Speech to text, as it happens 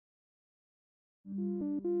We're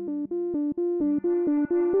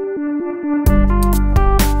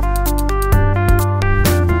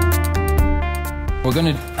going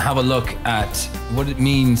to have a look at what it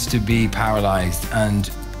means to be paralysed and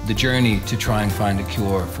the journey to try and find a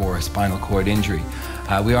cure for a spinal cord injury.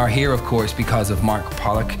 We are here, of course, because of Mark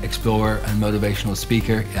Pollock, explorer and motivational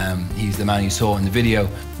speaker. He's the man you saw in the video.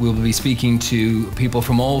 We'll be speaking to people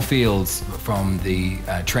from all fields, from the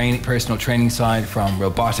personal training side, from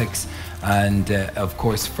robotics, and of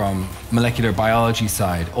course from molecular biology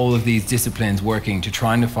side. All of these disciplines working to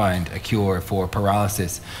try and find a cure for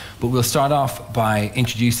paralysis. But we'll start off by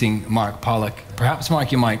introducing Mark Pollock. Perhaps,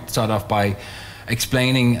 Mark, you might start off by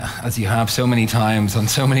explaining, as you have so many times on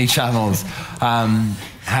so many channels,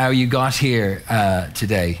 how you got here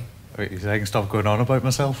today. Wait, you think I can stop going on about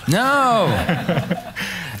myself? No!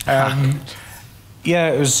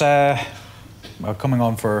 Yeah, it was coming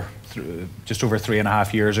on for just over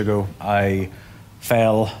 3.5 years ago. I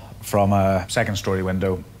fell from a second-story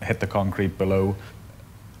window, hit the concrete below.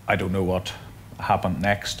 I don't know what happened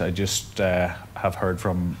next. I just have heard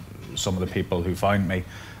from some of the people who found me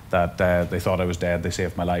that they thought I was dead. They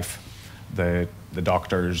saved my life. The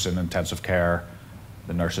doctors in intensive care,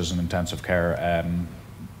 the nurses in intensive care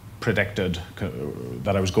predicted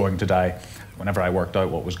that I was going to die. Whenever I worked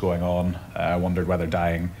out what was going on, I wondered whether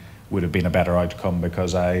dying would have been a better outcome,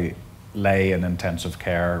 because I lay in intensive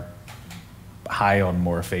care high on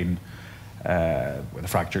morphine with a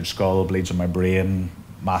fractured skull, bleeds in my brain,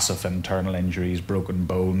 massive internal injuries, broken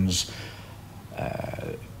bones,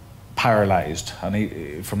 paralysed.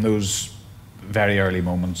 And from those very early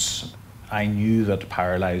moments, I knew that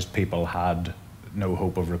paralysed people had no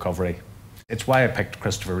hope of recovery. It's why I picked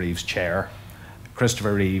Christopher Reeve's chair.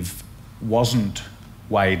 Christopher Reeve wasn't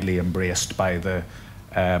widely embraced by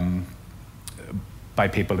by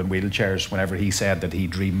people in wheelchairs. Whenever he said that he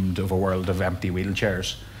dreamed of a world of empty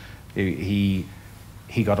wheelchairs, he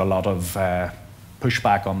got a lot of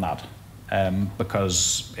pushback on that.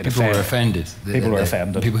 Because people were offended. People were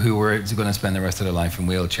offended. People who were going to spend the rest of their life in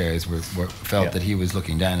wheelchairs felt that he was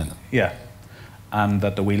looking down on them. Yeah, and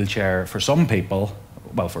that the wheelchair, for some people,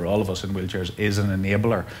 well, for all of us in wheelchairs, is an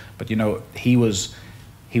enabler. But you know, he was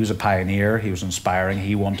a pioneer. He was inspiring.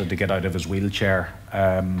 He wanted to get out of his wheelchair.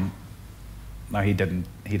 Now he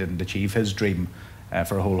didn't achieve his dream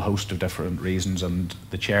for a whole host of different reasons. And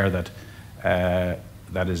the chair that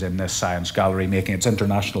is in this science gallery, making its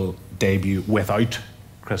international debut without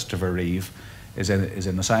Christopher Reeve, is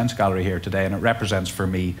in the science gallery here today, and it represents for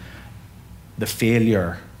me the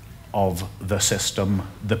failure of the system,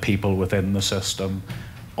 the people within the system,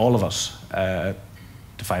 all of us, to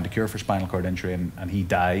find a cure for spinal cord injury, and he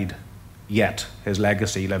died. Yet his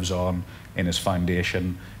legacy lives on in his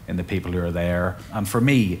foundation, in the people who are there, and for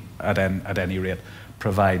me, at any rate,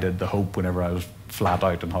 provided the hope whenever I was flat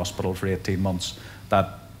out in hospital for 18 months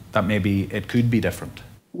that maybe it could be different.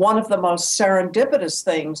 One of the most serendipitous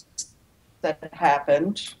things that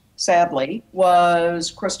happened, sadly,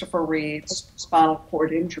 was Christopher Reeve's spinal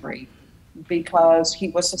cord injury, because he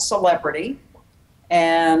was a celebrity,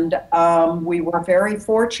 and we were very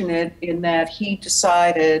fortunate in that he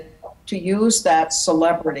decided to use that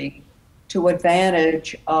celebrity to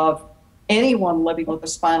advantage of anyone living with a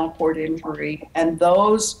spinal cord injury and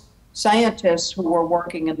those scientists who were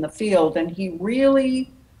working in the field. And he really,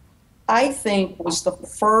 I think, was the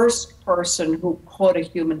first person who put a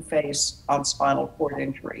human face on spinal cord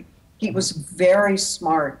injury. He was very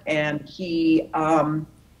smart, and he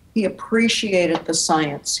appreciated the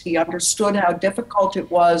science. He understood how difficult it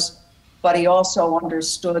was, but he also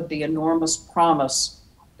understood the enormous promise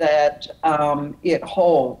that it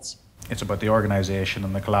holds. It's about the organisation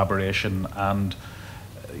and the collaboration and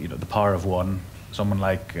the power of one. Someone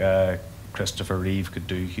like Christopher Reeve could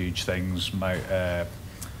do huge things.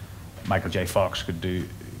 Michael J. Fox could do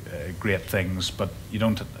great things, but you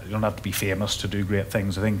don't have to be famous to do great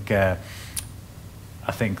things. I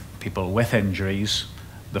think people with injuries,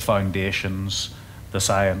 the foundations, the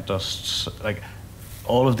scientists, like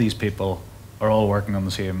all of these people are all working on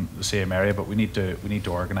the same area, but we need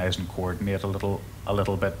to organise and coordinate a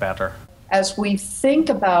little bit better. As we think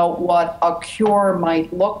about what a cure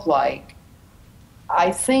might look like,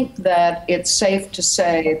 I think that it's safe to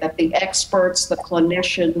say that the experts, the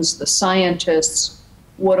clinicians, the scientists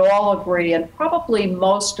would all agree, and probably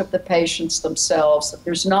most of the patients themselves, that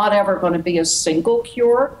there's not ever going to be a single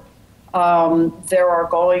cure. There are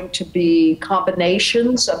going to be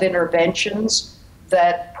combinations of interventions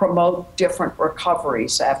that promote different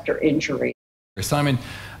recoveries after injury. Simon,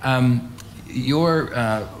 I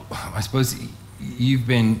suppose you've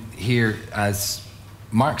been here as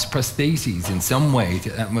Mark's prostheses in some way.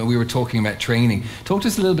 When we were talking about training, talk to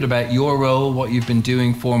us a little bit about your role, what you've been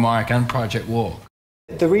doing for Mark and Project Walk.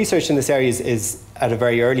 The research in this area is at a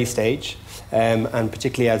very early stage, and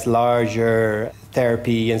particularly as larger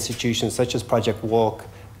therapy institutions such as Project Walk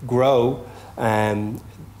grow,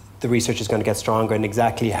 the research is going to get stronger in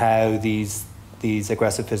exactly how these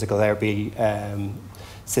aggressive physical therapy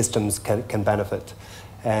systems can benefit.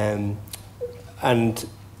 And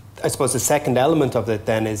I suppose the second element of it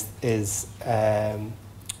then is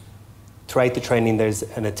throughout the training there's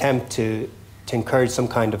an attempt to encourage some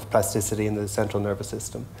kind of plasticity in the central nervous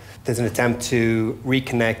system. There's an attempt to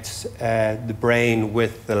reconnect the brain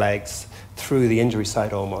with the legs through the injury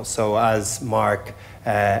site almost. So as Mark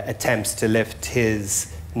attempts to lift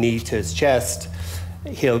his knee to his chest,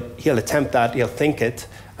 he'll attempt that, he'll think it,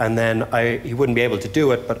 and then he wouldn't be able to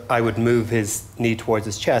do it, but I would move his knee towards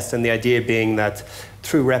his chest. And the idea being that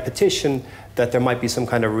through repetition, that there might be some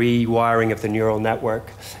kind of rewiring of the neural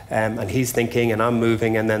network. And he's thinking and I'm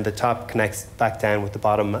moving, and then the top connects back down with the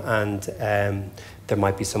bottom, and there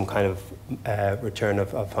might be some kind of return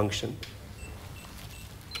of function.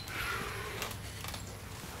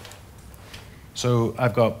 So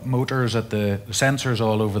I've got motors at the sensors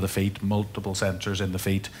all over the feet, multiple sensors in the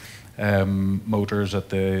feet, motors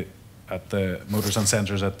and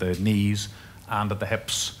sensors at the knees and at the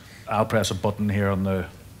hips. I'll press a button here on the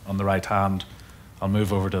right hand. I'll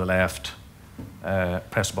move over to the left,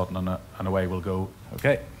 press a button, and away we'll go.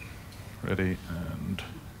 Okay, ready, and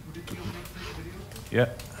yeah.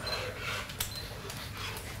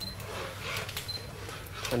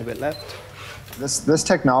 And a bit left. This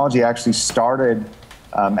technology actually started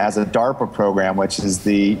as a DARPA program, which is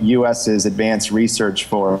the U.S.'s advanced research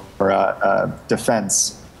for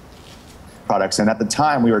defense products. And at the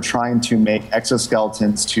time, we were trying to make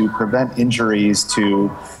exoskeletons to prevent injuries to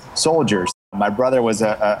soldiers. My brother was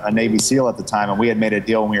a Navy SEAL at the time, and we had made a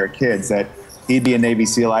deal when we were kids that he'd be a Navy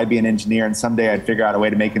SEAL, I'd be an engineer, and someday I'd figure out a way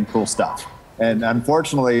to make him cool stuff. And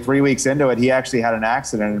unfortunately, 3 weeks into it, he actually had an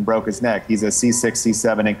accident and broke his neck. He's a C6,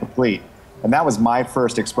 C7 incomplete. And that was my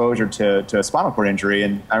first exposure to a spinal cord injury.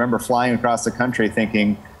 And I remember flying across the country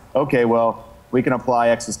thinking, okay, well, we can apply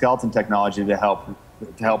exoskeleton technology to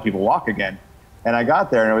help people walk again. And I got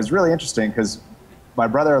there, and it was really interesting because my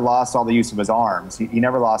brother lost all the use of his arms. He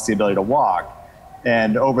never lost the ability to walk.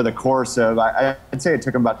 And over the course of, I'd say it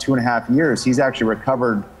took him about 2.5 years, he's actually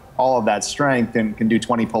recovered all of that strength and can do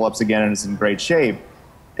 20 pull-ups again and is in great shape.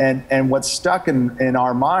 And what stuck in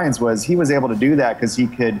our minds was he was able to do that because he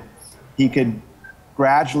could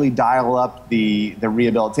gradually dial up the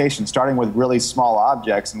rehabilitation, starting with really small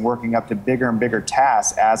objects and working up to bigger and bigger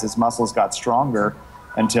tasks as his muscles got stronger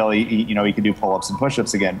until he could do pull-ups and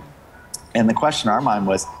push-ups again. And the question in our mind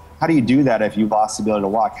was, how do you do that if you lost the ability to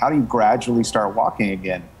walk? How do you gradually start walking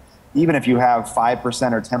again? Even if you have 5%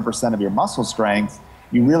 or 10% of your muscle strength,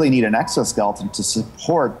 you really need an exoskeleton to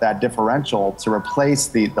support that differential, to replace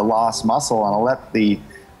the lost muscle and let the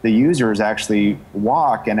users actually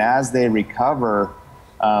walk. And as they recover,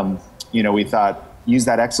 we thought, use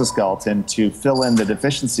that exoskeleton to fill in the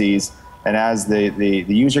deficiencies. And as the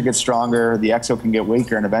user gets stronger, the exo can get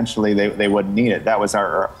weaker, and eventually they wouldn't need it. That was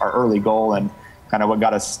our early goal and kind of what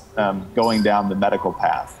got us going down the medical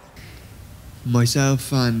path.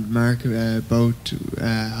 Myself and Mark both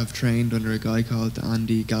have trained under a guy called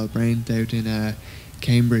Andy Galbraith out in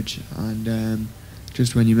Cambridge. And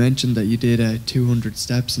just when you mentioned that you did 200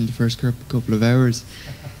 steps in the first couple of hours,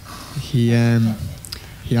 he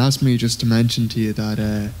asked me just to mention to you that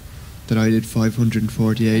I did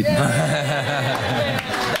 548.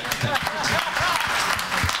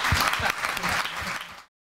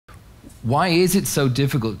 Why is it so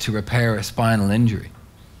difficult to repair a spinal injury?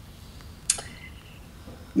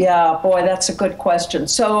 Yeah, boy, that's a good question.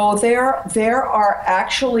 So there are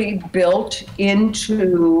actually built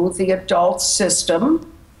into the adult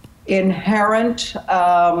system inherent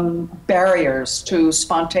barriers to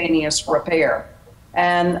spontaneous repair.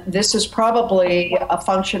 And this is probably a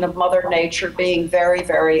function of Mother Nature being very,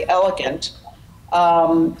 very elegant.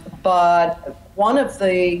 But one of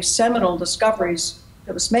the seminal discoveries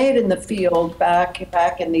that was made in the field back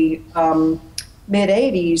in the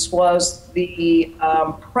mid-'80s was the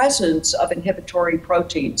presence of inhibitory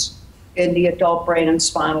proteins in the adult brain and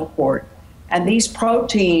spinal cord. And these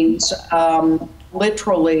proteins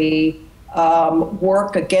literally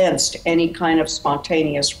work against any kind of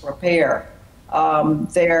spontaneous repair.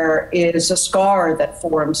 There is a scar that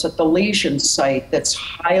forms at the lesion site that's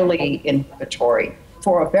highly inhibitory.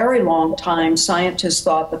 For a very long time, scientists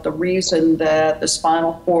thought that the reason that the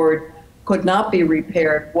spinal cord could not be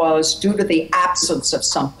repaired was due to the absence of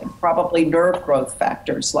something, probably nerve growth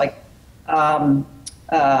factors like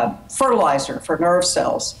fertilizer for nerve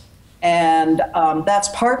cells. And that's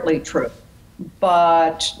partly true.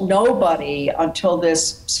 But nobody, until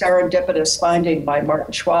this serendipitous finding by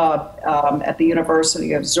Martin Schwab at the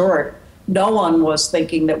University of Zurich, no one was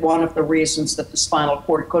thinking that one of the reasons that the spinal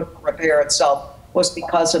cord couldn't repair itself was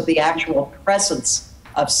because of the actual presence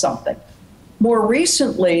of something. More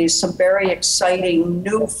recently, some very exciting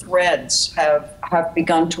new threads have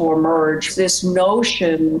begun to emerge. This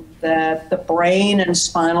notion that the brain and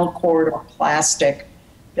spinal cord are plastic,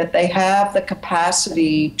 that they have the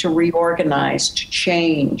capacity to reorganize, to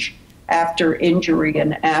change after injury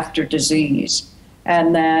and after disease,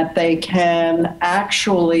 and that they can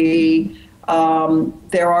actually,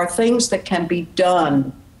 there are things that can be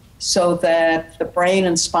done so that the brain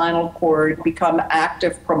and spinal cord become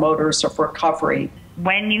active promoters of recovery.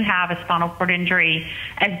 When you have a spinal cord injury,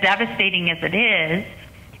 as devastating as it is,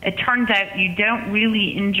 it turns out you don't really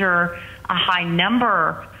injure a high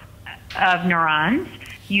number of neurons.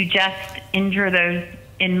 You just injure those,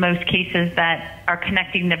 in most cases, that are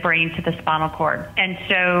connecting the brain to the spinal cord. And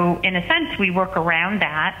so, in a sense, we work around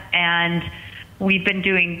that, and we've been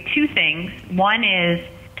doing two things. One is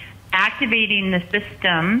activating the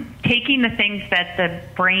system, taking the things that the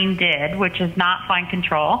brain did, which is not fine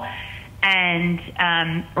control, and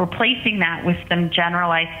replacing that with some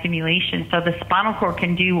generalized stimulation so the spinal cord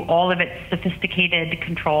can do all of its sophisticated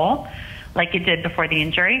control like it did before the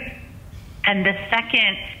injury. And the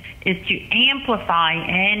second is to amplify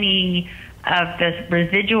any of the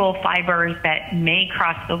residual fibers that may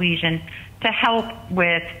cross the lesion to help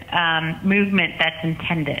with movement that's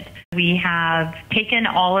intended. We have taken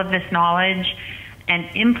all of this knowledge and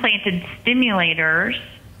implanted stimulators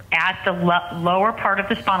at the lower part of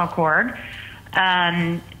the spinal cord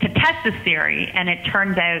to test this theory, and it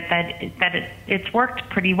turns out that it's worked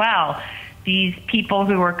pretty well. These people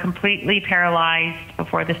who were completely paralyzed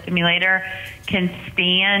before the stimulator can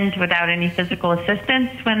stand without any physical assistance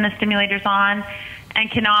when the stimulator's on, and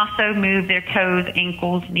can also move their toes,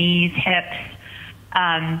 ankles, knees, hips,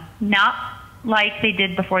 not like they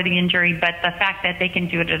did before the injury, but the fact that they can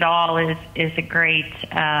do it at all is a great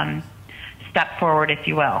step forward, if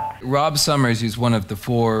you will. Rob Summers, who's one of the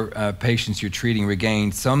 4 patients you're treating,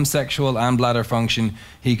 regained some sexual and bladder function.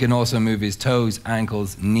 He can also move his toes,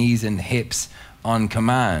 ankles, knees and hips on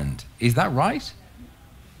command. Is that right?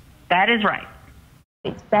 That is right.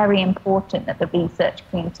 It's very important that the research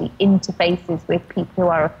community interfaces with people who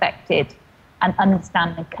are affected and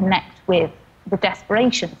understand and connect with the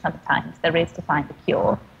desperation sometimes there is to find a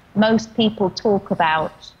cure. Most people talk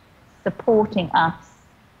about supporting us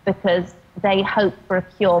because they hope for a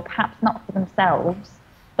cure, perhaps not for themselves,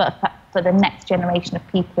 but for the next generation of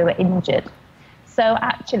people who are injured. So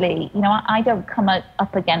actually, I don't come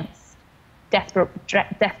up against desperate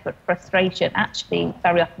frustration, actually,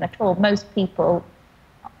 very often at all. Most people,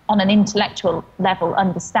 on an intellectual level,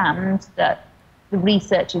 understand that the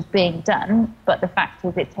research is being done, but the fact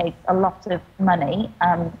is it takes a lot of money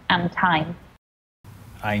and time.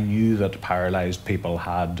 I knew that paralysed people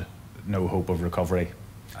had no hope of recovery.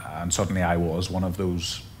 And suddenly I was one of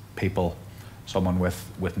those people, someone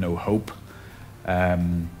with no hope,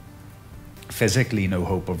 physically no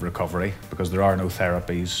hope of recovery, because there are no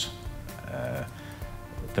therapies,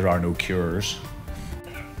 there are no cures.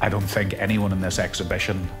 I don't think anyone in this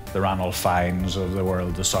exhibition, the Ranulph Fiennes of the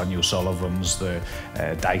world, the Sonia O'Sullivans, the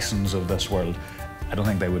Dysons of this world, I don't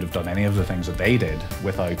think they would have done any of the things that they did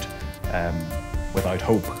without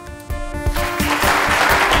hope.